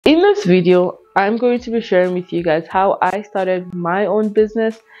this video, I'm going to be sharing with you guys how I started my own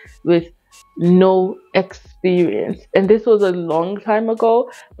business with no experience. And this was a long time ago,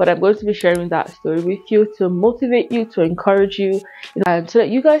 but I'm going to be sharing that story with you to motivate you, to encourage you, and so that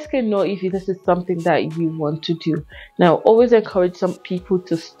you guys can know if this is something that you want to do. Now, always encourage some people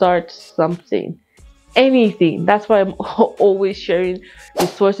to start something, anything. That's why I'm always sharing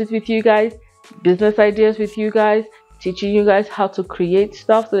resources with you guys, business ideas with you guys, teaching you guys how to create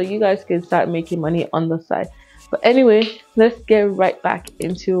stuff so that you guys can start making money on the side. But anyway, let's get right back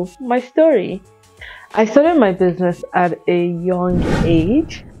into my story. I started my business at a young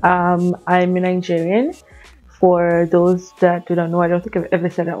age. I'm a Nigerian. For those that do not know, I don't think I've ever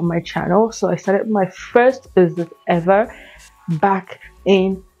said that on my channel. So I started my first business ever back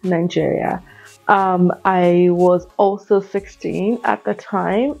in Nigeria. I was also 16 at the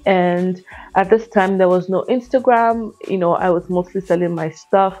time, and at this time there was no Instagram. I was mostly selling my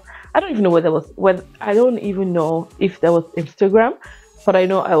stuff. I don't even know I don't even know if there was Instagram, but I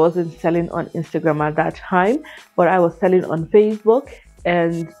know I wasn't selling on Instagram at that time, but I was selling on Facebook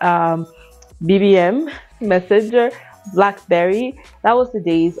and BBM, Messenger, BlackBerry. That was the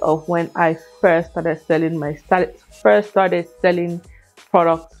days of when I first started selling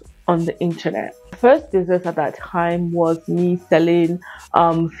products on the internet. The first business at that time was me selling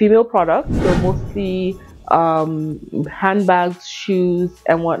female products, so mostly handbags, shoes,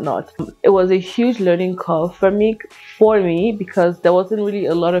 and whatnot. It was a huge learning curve for me because there wasn't really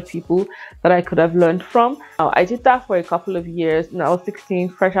a lot of people that I could have learned from. I did that for a couple of years, and I was 16,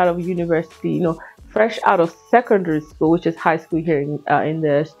 fresh out of university, fresh out of secondary school, which is high school here in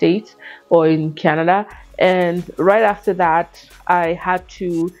the States or in Canada. And right after that, I had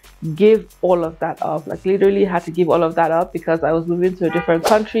to give all of that up. Like, literally had to give all of that up because I was moving to a different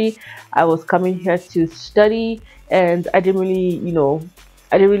country. I was coming here to study, and I didn't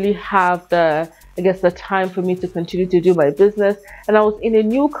really have the time for me to continue to do my business. And I was in a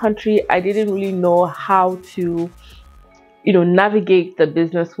new country. I didn't really know how to navigate the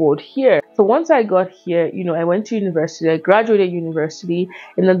business world here. So once I got here, I went to university, I graduated university,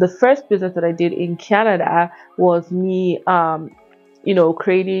 and then the first business that I did in Canada was me,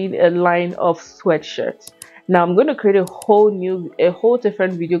 creating a line of sweatshirts. Now I'm going to create a whole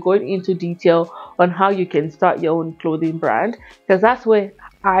different video going into detail on how you can start your own clothing brand, because that's where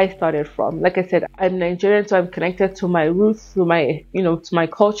I started from. Like I said, I'm Nigerian, so I'm connected to my roots, to my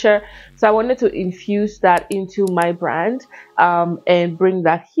culture. So I wanted to infuse that into my brand and bring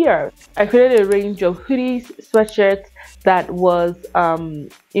that here. I created a range of hoodies, sweatshirts that was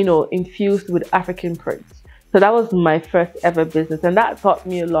infused with African prints. So that was my first ever business, and that taught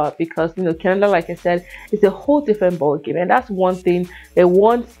me a lot because Canada, like I said, is a whole different ballgame, and that's one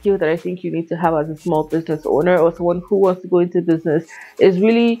skill that I think you need to have as a small business owner or someone who wants to go into business, is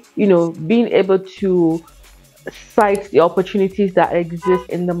really being able to sight the opportunities that exist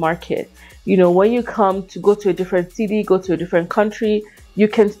in the market. When you come to go to a different city, go to a different country, you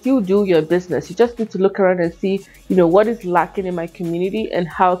can still do your business. You just need to look around and see, what is lacking in my community and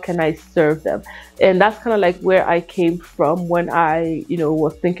how can I serve them. And that's kind of like where I came from when I,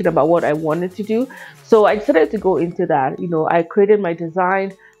 was thinking about what I wanted to do. So I decided to go into that. I created my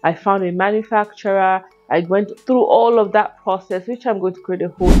design. I found a manufacturer. I went through all of that process, which I'm going to create a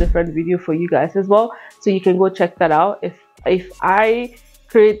whole different video for you guys as well. So you can go check that out. If I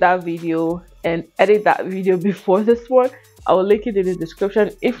create that video and edit that video before this one, I will link it in the description.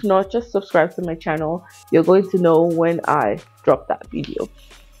 If not, just subscribe to my channel. You're going to know when I drop that video.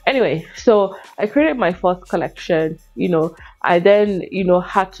 Anyway, so I created my first collection. I then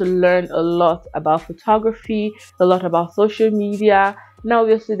had to learn a lot about photography, a lot about social media. Now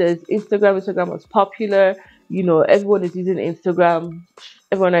obviously there's Instagram was popular. Everyone is using Instagram.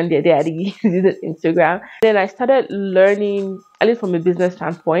 Everyone and their daddy is using Instagram. Then I started learning, at least from a business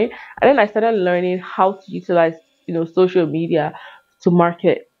standpoint, and then I started learning how to utilize social media to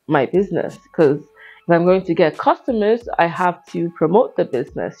market my business, because if I'm going to get customers, I have to promote the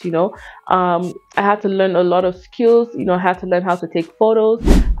business. I had to learn a lot of skills. I had to learn how to take photos.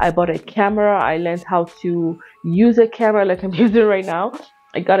 I bought a camera. I learned how to use a camera like I'm using right now.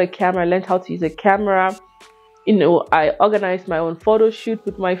 I got a camera. I learned how to use a camera. I organized my own photo shoot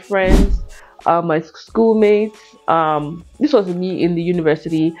with my friends, my schoolmates. This was me in the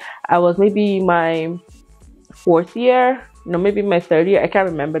university. I was maybe my fourth year, maybe my third year. I can't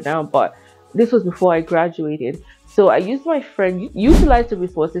remember now, but this was before I graduated. So I used my friend, utilize the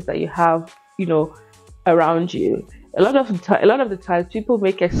resources that you have, around you. A lot of the times people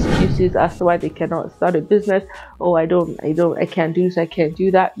make excuses as to why they cannot start a business. Oh, I can't do this, I can't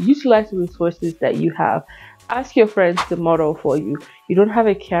do that. Utilize the resources that you have. Ask your friends to model for you. You don't have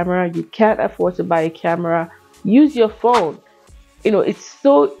a camera, you can't afford to buy a camera, use your phone. It's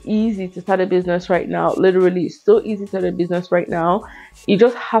so easy to start a business right now. Literally, so easy to start a business right now. You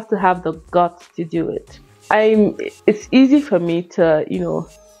just have to have the guts to do it. It's easy for me to,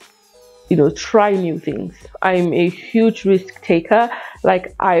 try new things. I'm a huge risk taker.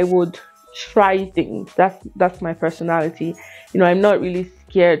 Like, I would try things. That's my personality. I'm not really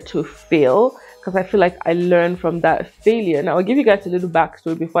scared to fail because I feel like I learn from that failure. Now, I'll give you guys a little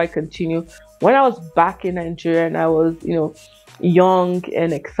backstory before I continue. When I was back in Nigeria and I was, young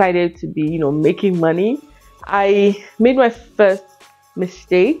and excited to be, making money, I made my first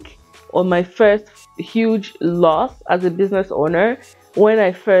mistake or my first huge loss as a business owner when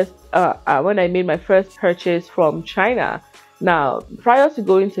I made my first purchase from China. Now, prior to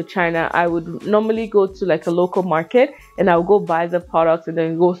going to China, I would normally go to like a local market and I would go buy the products and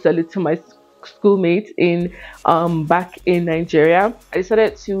then go sell it to my schoolmates in back in Nigeria. I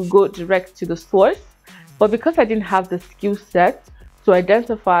decided to go direct to the source, but because I didn't have the skill set to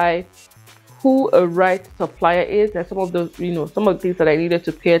identify who a right supplier is and some of the things that I needed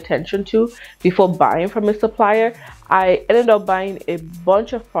to pay attention to before buying from a supplier, I ended up buying a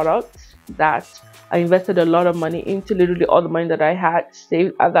bunch of products that I invested a lot of money into, literally all the money that I had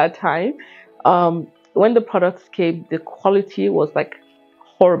saved at that time. When the products came, the quality was like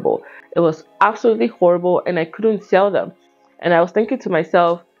horrible. It was absolutely horrible and I couldn't sell them. And I was thinking to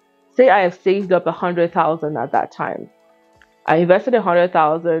myself, say I have saved up 100,000 at that time. I invested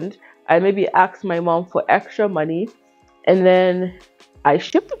 100,000. I maybe asked my mom for extra money, and then I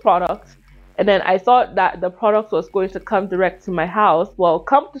shipped the product. And then I thought that the product was going to come direct to my house. Well,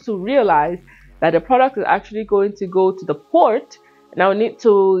 come to realize that the product is actually going to go to the port, and I would need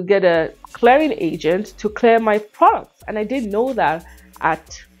to get a clearing agent to clear my products. And I didn't know that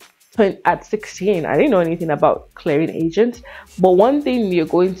at 16. I didn't know anything about clearing agents. But one thing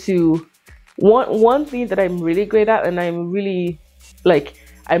one thing that I'm really great at, and I'm really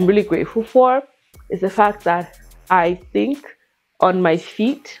grateful for, is the fact that I think on my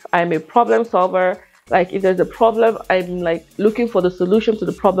feet. I'm a problem solver. Like, if there's a problem, I'm like looking for the solution to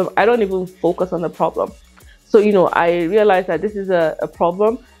the problem. I don't even focus on the problem. So, I realized that this is a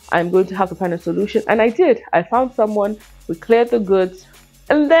problem. I'm going to have to find a solution. And I did. I found someone, we cleared the goods,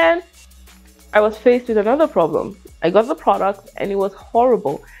 and then I was faced with another problem. I got the product and it was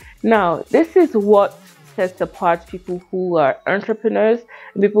horrible. Now, this is what sets apart people who are entrepreneurs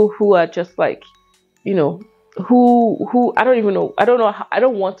and people who are just like, who I don't even know. I don't know how, I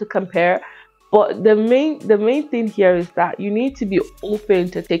don't want to compare, but the main thing here is that you need to be open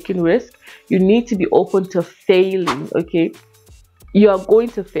to taking risk. You need to be open to failing. Okay, you are going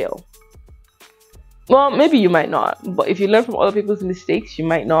to fail. Well, maybe you might not, but if you learn from other people's mistakes, you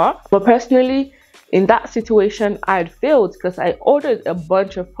might not. But personally, in that situation, I had failed because I ordered a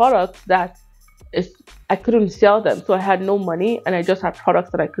bunch of products that I couldn't sell them. So I had no money and I just had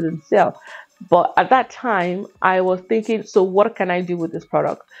products that I couldn't sell. But at that time, I was thinking, so what can I do with this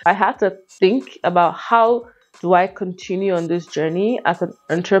product? I had to think about, how do I continue on this journey as an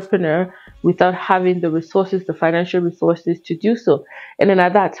entrepreneur without having the resources, the financial resources to do so? And then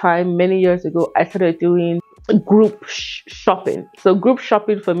at that time, many years ago, I started doing group shopping. So group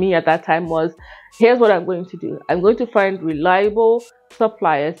shopping for me at that time was, here's what I'm going to do. I'm going to find reliable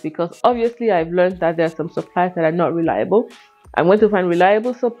suppliers, because obviously I've learned that there are some suppliers that are not reliable. I'm going to find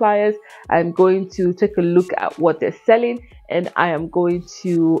reliable suppliers. I'm going to take a look at what they're selling, and I am going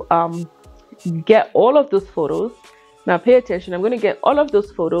to get all of those photos. Now pay attention. I'm going to get all of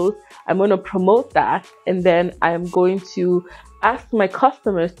those photos. I'm going to promote that, and then I'm going to ask my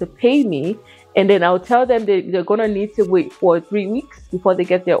customers to pay me, and then I'll tell them they're going to need to wait for 3 weeks before they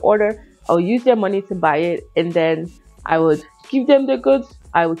get their order. I'll use their money to buy it, and then I would give them the goods.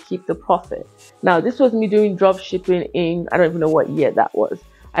 I would keep the profit. Now, this was me doing drop shipping in, I don't even know what year that was.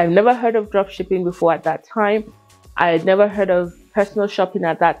 I've never heard of drop shipping before at that time. I had never heard of personal shopping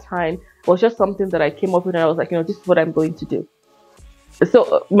at that time. It was just something that I came up with, and I was like, this is what I'm going to do.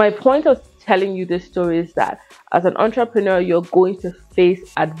 So my point of telling you this story is that as an entrepreneur, you're going to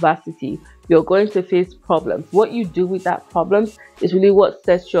face adversity. You're going to face problems. What you do with that problem is really what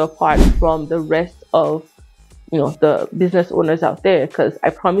sets you apart from the rest of the business owners out there, because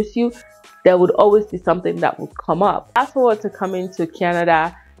I promise you there would always be something that would come up. Fast forward to coming to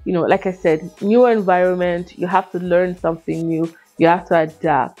Canada, like I said, new environment, you have to learn something new, you have to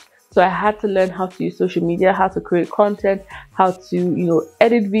adapt. So I had to learn how to use social media, how to create content, how to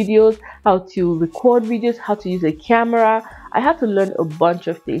edit videos, how to record videos, how to use a camera. I had to learn a bunch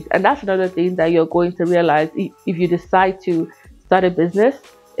of things, and that's another thing that you're going to realize if you decide to start a business,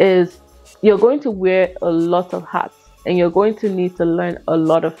 is you're going to wear a lot of hats, and you're going to need to learn a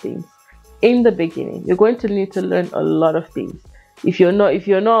lot of things in the beginning. You're going to need to learn a lot of things. If you're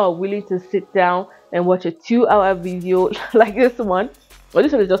not willing to sit down and watch a 2-hour video like this one, well,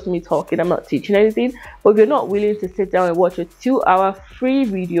 this one is just me talking, I'm not teaching anything. But if you're not willing to sit down and watch a 2-hour free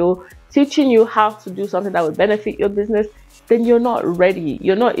video teaching you how to do something that would benefit your business, then you're not ready.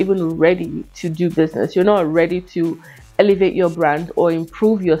 You're not even ready to do business. You're not ready to elevate your brand or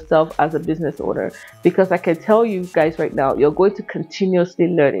improve yourself as a business owner, because I can tell you guys right now, you're going to continuously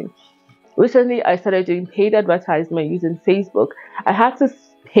learning. Recently, I started doing paid advertisement using Facebook. I had to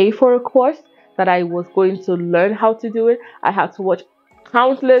pay for a course that I was going to learn how to do it. I had to watch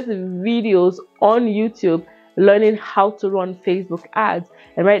countless videos on YouTube learning how to run Facebook ads.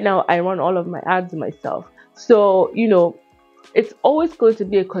 And right now, I run all of my ads myself. So, it's always going to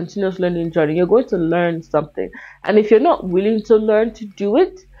be a continuous learning journey. You're going to learn something. And if you're not willing to learn to do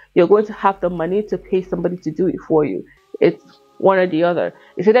it, you're going to have the money to pay somebody to do it for you. It's one or the other.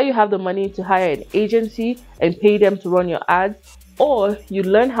 It's either you have the money to hire an agency and pay them to run your ads, or you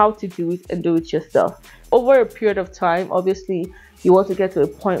learn how to do it and do it yourself. Over a period of time, obviously, you want to get to a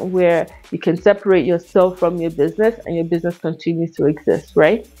point where you can separate yourself from your business and your business continues to exist,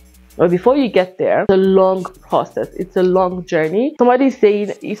 right? But before you get there, it's a long process. It's a long journey. Somebody's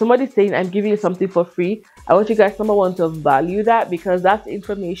saying, I'm giving you something for free. I want you guys, number one, to value that, because that's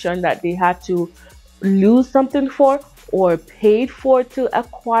information that they had to lose something for or paid for to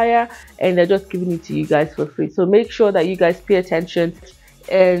acquire, and they're just giving it to you guys for free. So make sure that you guys pay attention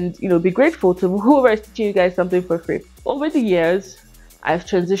and be grateful to whoever is teaching you guys something for free. Over the years, I've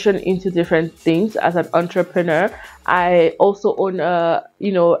transitioned into different things as an entrepreneur. I also own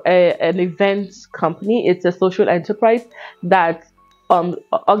an events company. It's a social enterprise that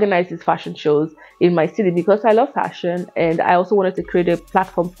organizes fashion shows in my city, because I love fashion, and I also wanted to create a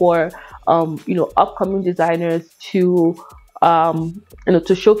platform for upcoming designers to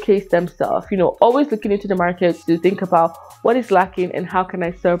to showcase themselves. Always looking into the market to think about what is lacking and how can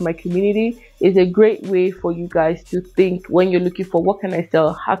I serve my community is a great way for you guys to think when you're looking for what can I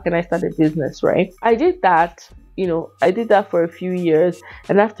sell, how can I start a business, right? I did that. I did that for a few years,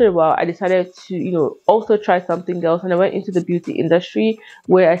 and after a while I decided to also try something else, and I went into the beauty industry,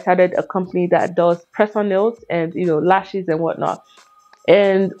 where I started a company that does press-on nails and lashes and whatnot.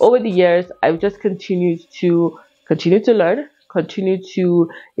 And over the years, I've just continued to learn, continue to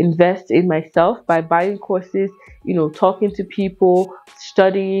invest in myself by buying courses, talking to people,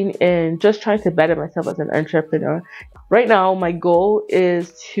 studying, and just trying to better myself as an entrepreneur. Right now, my goal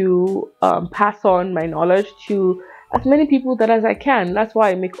is to pass on my knowledge to as many people as I can. That's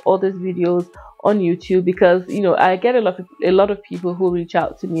why I make all these videos on YouTube, because I get a lot of people who reach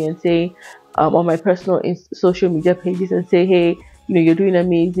out to me and say on my personal social media pages and say, hey, you're doing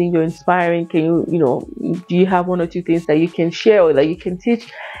amazing, you're inspiring, can you do you have one or two things that you can share or that you can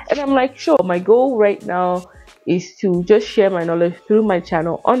teach? And I'm like, sure. My goal right now is to just share my knowledge through my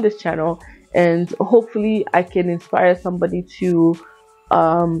channel, on this channel, and hopefully I can inspire somebody to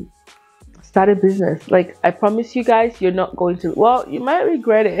start a business. Like, I promise you guys, you're not going to, well, you might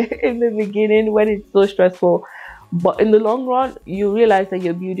regret it in the beginning when it's so stressful, but in the long run you realize that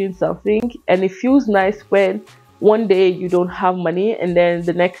you're building something, and it feels nice when one day you don't have money and then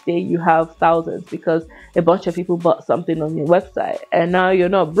the next day you have thousands because a bunch of people bought something on your website, and now you're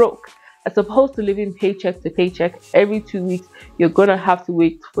not broke. As opposed to living paycheck to paycheck, every 2 weeks you're gonna have to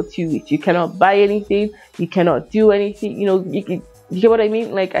wait for 2 weeks. You cannot buy anything, you cannot do anything. You get what I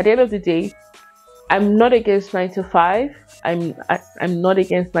mean? Like, at the end of the day, I'm not against 9 to 5. I'm not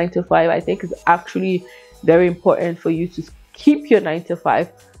against 9 to 5. I think it's actually very important for you to keep your 9 to 5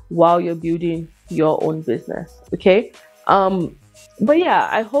 while you're building your own business. Okay. But yeah,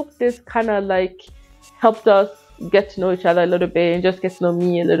 I hope this kind of like helped us get to know each other a little bit and just get to know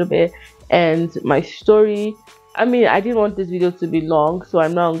me a little bit and my story. I mean, I didn't want this video to be long, so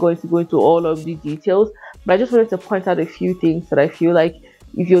I'm not going to go into all of the details, but I just wanted to point out a few things that I feel like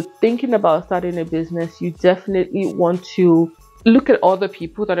if you're thinking about starting a business, you definitely want to look at other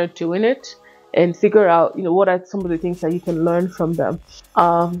people that are doing it and figure out, what are some of the things that you can learn from them.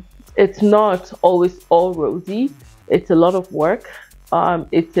 It's not always all rosy. It's a lot of work.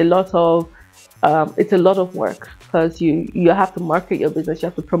 It's a lot of work because you have to market your business, you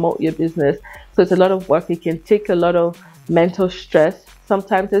have to promote your business. So it's a lot of work. It can take a lot of mental stress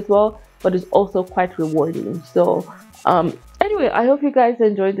sometimes as well, but it's also quite rewarding. So anyway, I hope you guys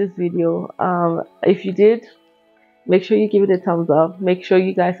enjoyed this video. If you did, make sure you give it a thumbs up. Make sure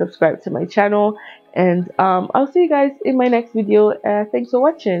you guys subscribe to my channel, and I'll see you guys in my next video. Thanks for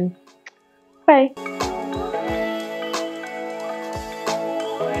watching. Bye.